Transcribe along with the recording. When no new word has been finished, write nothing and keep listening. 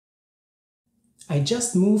I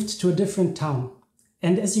just moved to a different town,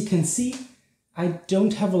 and as you can see, I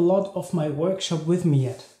don't have a lot of my workshop with me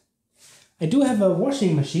yet. I do have a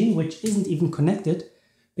washing machine which isn't even connected,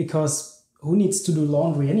 because who needs to do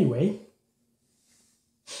laundry anyway?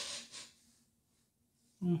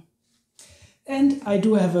 And I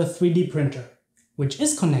do have a 3D printer, which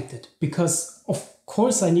is connected, because of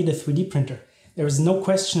course I need a 3D printer. There is no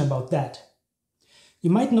question about that. You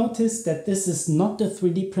might notice that this is not the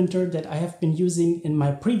 3D printer that I have been using in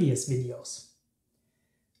my previous videos.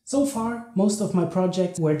 So far, most of my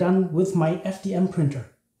projects were done with my FDM printer.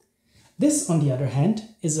 This, on the other hand,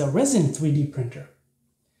 is a Resin 3D printer.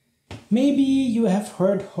 Maybe you have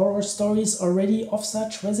heard horror stories already of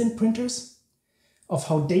such resin printers? Of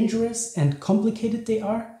how dangerous and complicated they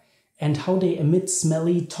are, and how they emit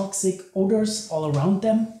smelly, toxic odors all around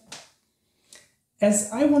them?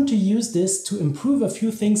 As I want to use this to improve a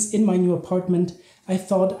few things in my new apartment, I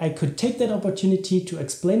thought I could take that opportunity to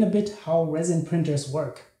explain a bit how resin printers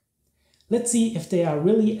work. Let's see if they are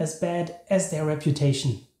really as bad as their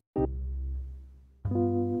reputation.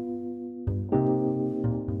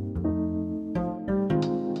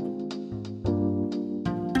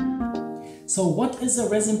 So what is a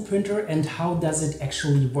resin printer and how does it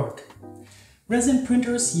actually work? Resin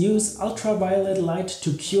printers use ultraviolet light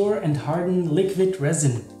to cure and harden liquid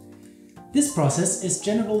resin. This process is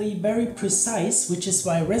generally very precise, which is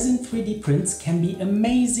why resin 3D prints can be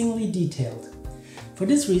amazingly detailed. For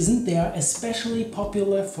this reason, they are especially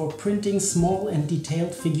popular for printing small and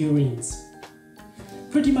detailed figurines.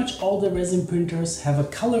 Pretty much all the resin printers have a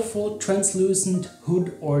colorful, translucent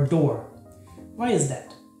hood or door. Why is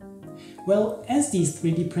that? Well, as these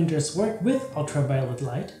 3D printers work with ultraviolet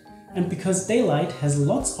light, and because daylight has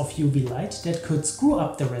lots of UV light that could screw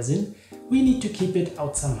up the resin, we need to keep it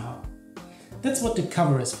out somehow. That's what the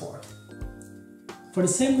cover is for. For the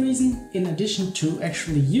same reason, in addition to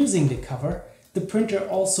actually using the cover, the printer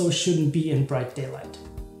also shouldn't be in bright daylight.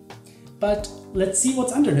 But let's see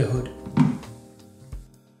what's under the hood.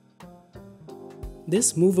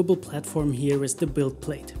 This movable platform here is the build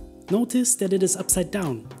plate. Notice that it is upside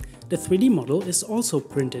down. The 3D model is also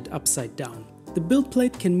printed upside down. The build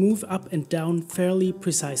plate can move up and down fairly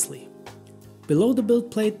precisely. Below the build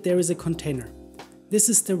plate there is a container. This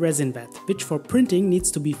is the resin vat, which for printing needs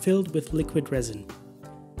to be filled with liquid resin.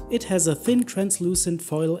 It has a thin translucent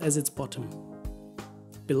foil as its bottom.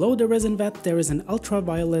 Below the resin vat there is an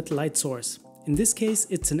ultraviolet light source. In this case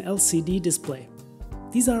it's an LCD display.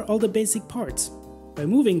 These are all the basic parts. By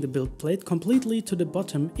moving the build plate completely to the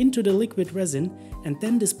bottom into the liquid resin and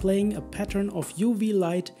then displaying a pattern of UV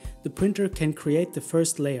light, the printer can create the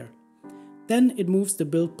first layer. Then it moves the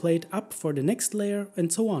build plate up for the next layer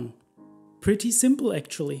and so on. Pretty simple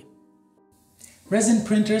actually. Resin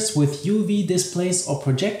printers with UV displays or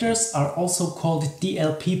projectors are also called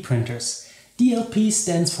DLP printers. DLP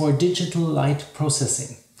stands for Digital Light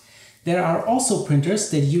Processing. There are also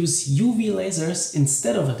printers that use UV lasers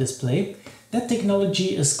instead of a display. That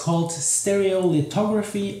technology is called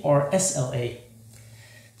stereolithography or SLA.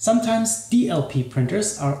 Sometimes DLP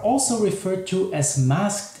printers are also referred to as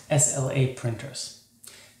masked SLA printers.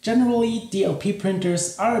 Generally, DLP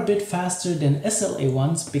printers are a bit faster than SLA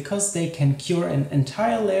ones because they can cure an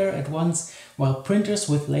entire layer at once, while printers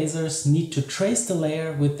with lasers need to trace the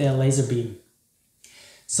layer with their laser beam.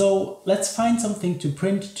 So let's find something to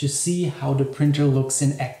print to see how the printer looks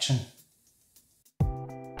in action.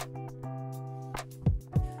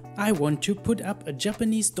 I want to put up a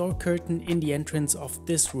Japanese door curtain in the entrance of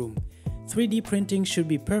this room. 3D printing should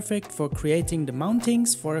be perfect for creating the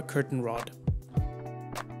mountings for a curtain rod.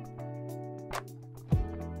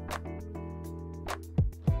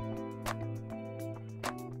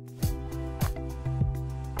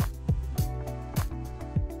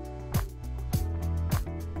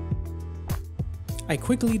 I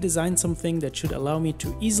quickly designed something that should allow me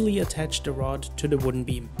to easily attach the rod to the wooden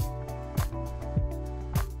beam.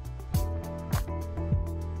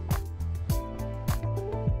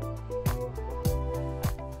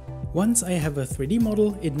 Once I have a 3D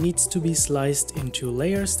model, it needs to be sliced into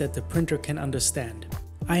layers that the printer can understand.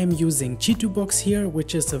 I am using Chitubox here,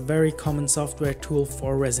 which is a very common software tool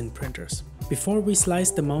for resin printers. Before we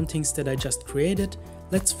slice the mountings that I just created,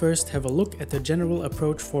 let's first have a look at the general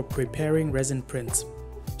approach for preparing resin prints.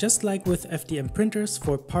 Just like with FDM printers,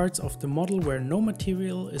 for parts of the model where no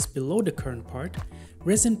material is below the current part,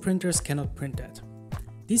 resin printers cannot print that.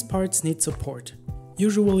 These parts need support.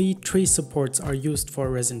 Usually, tree supports are used for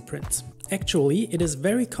resin prints. Actually, it is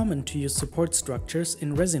very common to use support structures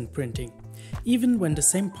in resin printing, even when the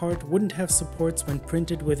same part wouldn't have supports when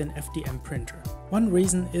printed with an FDM printer. One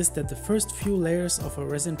reason is that the first few layers of a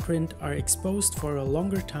resin print are exposed for a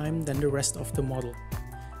longer time than the rest of the model.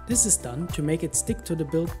 This is done to make it stick to the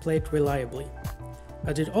build plate reliably.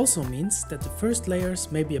 But it also means that the first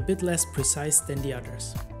layers may be a bit less precise than the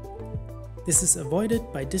others. This is avoided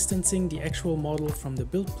by distancing the actual model from the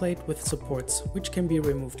build plate with supports, which can be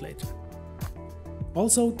removed later.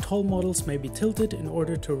 Also, tall models may be tilted in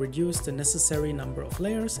order to reduce the necessary number of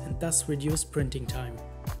layers and thus reduce printing time.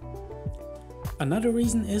 Another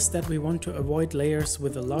reason is that we want to avoid layers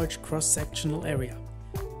with a large cross-sectional area.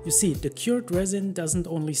 You see, the cured resin doesn't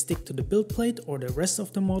only stick to the build plate or the rest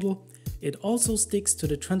of the model, it also sticks to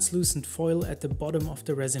the translucent foil at the bottom of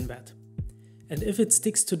the resin vat. And if it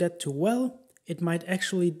sticks to that too well, it might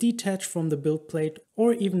actually detach from the build plate,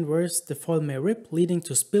 or even worse, the foil may rip, leading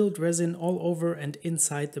to spilled resin all over and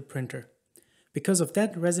inside the printer. Because of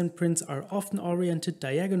that, resin prints are often oriented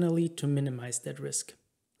diagonally to minimize that risk.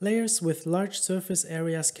 Layers with large surface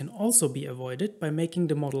areas can also be avoided by making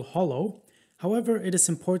the model hollow. However, it is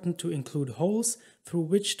important to include holes through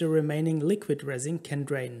which the remaining liquid resin can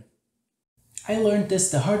drain. I learned this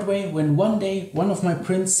the hard way when one day one of my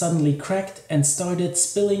prints suddenly cracked and started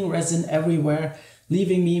spilling resin everywhere,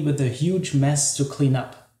 leaving me with a huge mess to clean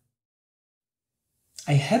up.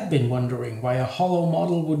 I had been wondering why a hollow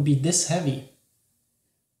model would be this heavy.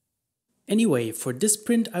 Anyway, for this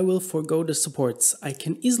print I will forgo the supports. I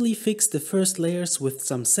can easily fix the first layers with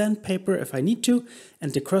some sandpaper if I need to,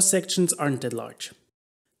 and the cross sections aren't that large.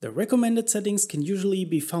 The recommended settings can usually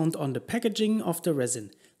be found on the packaging of the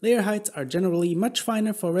resin. Layer heights are generally much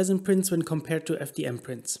finer for resin prints when compared to FDM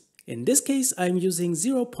prints. In this case I am using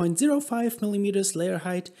 0.05mm layer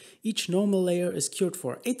height. Each normal layer is cured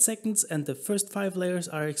for 8 seconds and the first 5 layers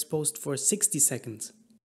are exposed for 60 seconds.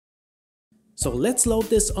 So let's load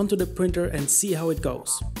this onto the printer and see how it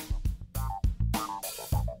goes.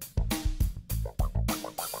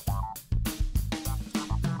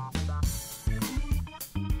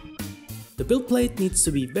 The build plate needs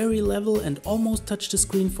to be very level and almost touch the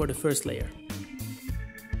screen for the first layer.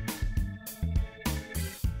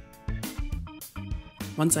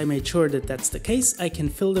 Once I made sure that that's the case, I can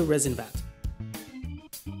fill the resin vat.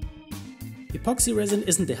 Epoxy resin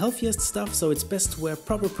isn't the healthiest stuff, so it's best to wear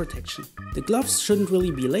proper protection. The gloves shouldn't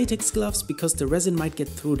really be latex gloves because the resin might get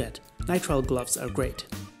through that. Nitrile gloves are great.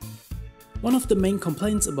 One of the main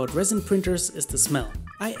complaints about resin printers is the smell.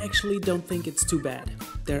 I actually don't think it's too bad.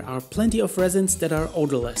 There are plenty of resins that are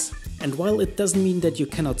odorless, and while it doesn't mean that you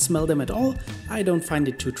cannot smell them at all, I don't find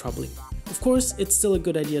it too troubling. Of course, it's still a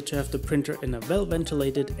good idea to have the printer in a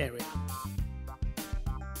well-ventilated area.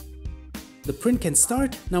 The print can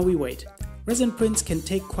start, now we wait. Resin prints can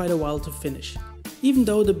take quite a while to finish, even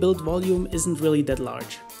though the build volume isn't really that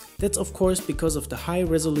large. That's of course because of the high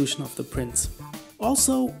resolution of the prints.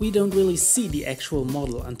 Also, we don't really see the actual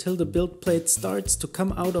model until the build plate starts to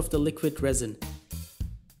come out of the liquid resin.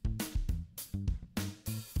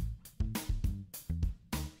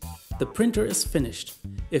 The printer is finished.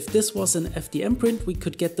 If this was an FDM print, we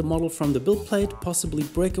could get the model from the build plate, possibly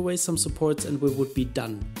break away some supports and we would be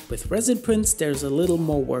done. With resin prints, there's a little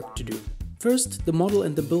more work to do. First, the model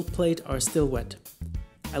and the build plate are still wet.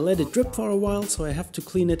 I let it drip for a while, so I have to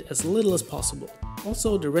clean it as little as possible.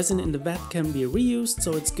 Also, the resin in the vat can be reused,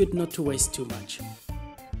 so it's good not to waste too much.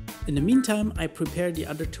 In the meantime, I prepare the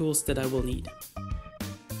other tools that I will need.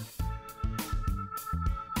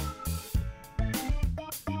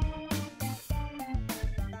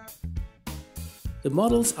 The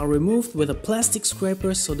models are removed with a plastic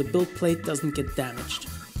scraper so the build plate doesn't get damaged.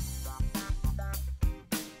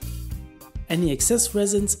 Any excess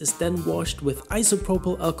resins is then washed with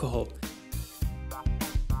isopropyl alcohol.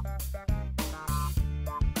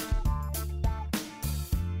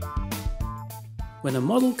 When a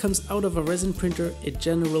model comes out of a resin printer, it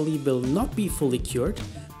generally will not be fully cured.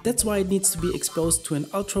 That's why it needs to be exposed to an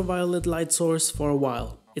ultraviolet light source for a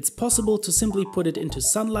while. It's possible to simply put it into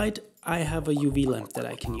sunlight. I have a UV lamp that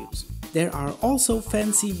I can use. There are also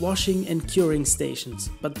fancy washing and curing stations,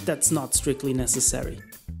 but that's not strictly necessary.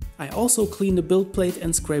 I also clean the build plate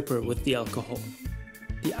and scraper with the alcohol.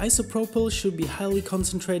 The isopropyl should be highly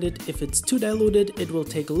concentrated. If it's too diluted, it will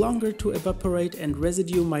take longer to evaporate and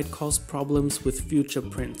residue might cause problems with future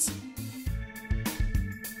prints.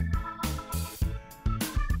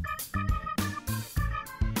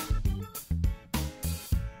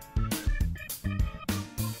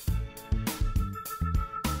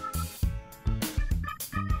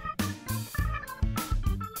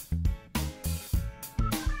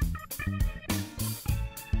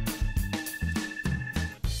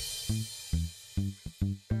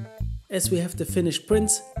 As we have the finished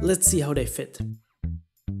prints, let's see how they fit.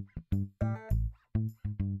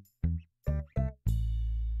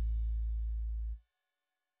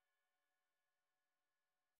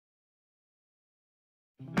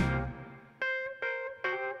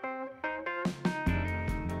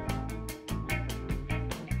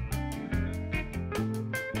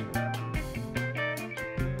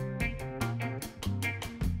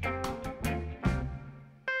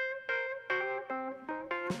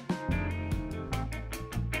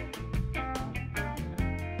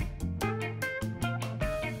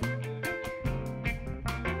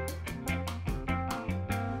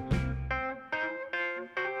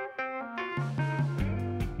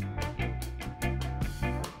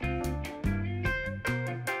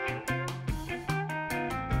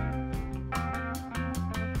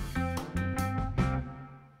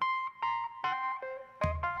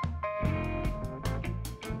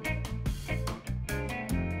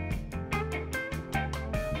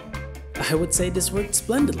 I would say this worked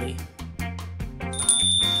splendidly.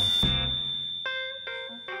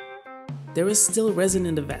 There is still resin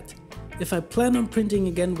in the vat. If I plan on printing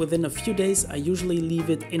again within a few days, I usually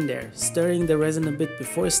leave it in there, stirring the resin a bit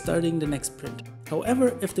before starting the next print.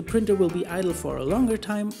 However, if the printer will be idle for a longer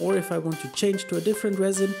time, or if I want to change to a different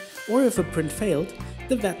resin, or if a print failed,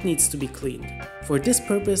 the vat needs to be cleaned. For this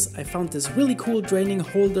purpose, I found this really cool draining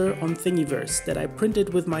holder on Thingiverse that I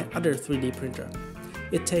printed with my other 3D printer.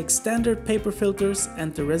 It takes standard paper filters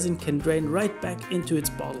and the resin can drain right back into its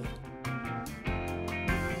bottle.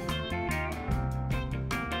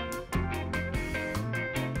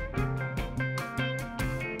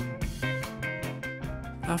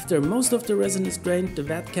 After most of the resin is drained, the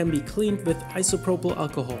vat can be cleaned with isopropyl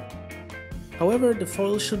alcohol. However, the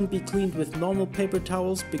foil shouldn't be cleaned with normal paper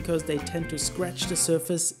towels because they tend to scratch the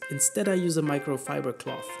surface. Instead, I use a microfiber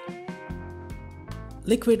cloth.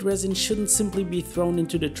 Liquid resin shouldn't simply be thrown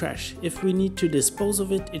into the trash. If we need to dispose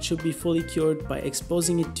of it, it should be fully cured by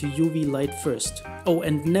exposing it to UV light first. Oh,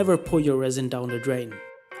 and never pour your resin down the drain.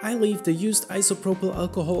 I leave the used isopropyl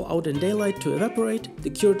alcohol out in daylight to evaporate. The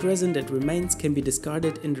cured resin that remains can be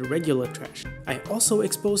discarded in the regular trash. I also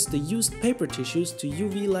expose the used paper tissues to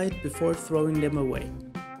UV light before throwing them away.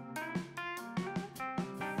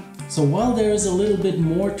 So while there is a little bit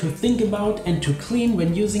more to think about and to clean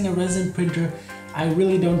when using a resin printer, I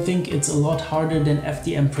really don't think it's a lot harder than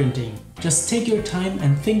FDM printing. Just take your time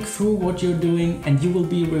and think through what you're doing and you will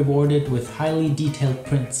be rewarded with highly detailed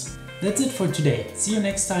prints. That's it for today. See you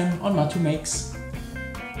next time on Matu Makes.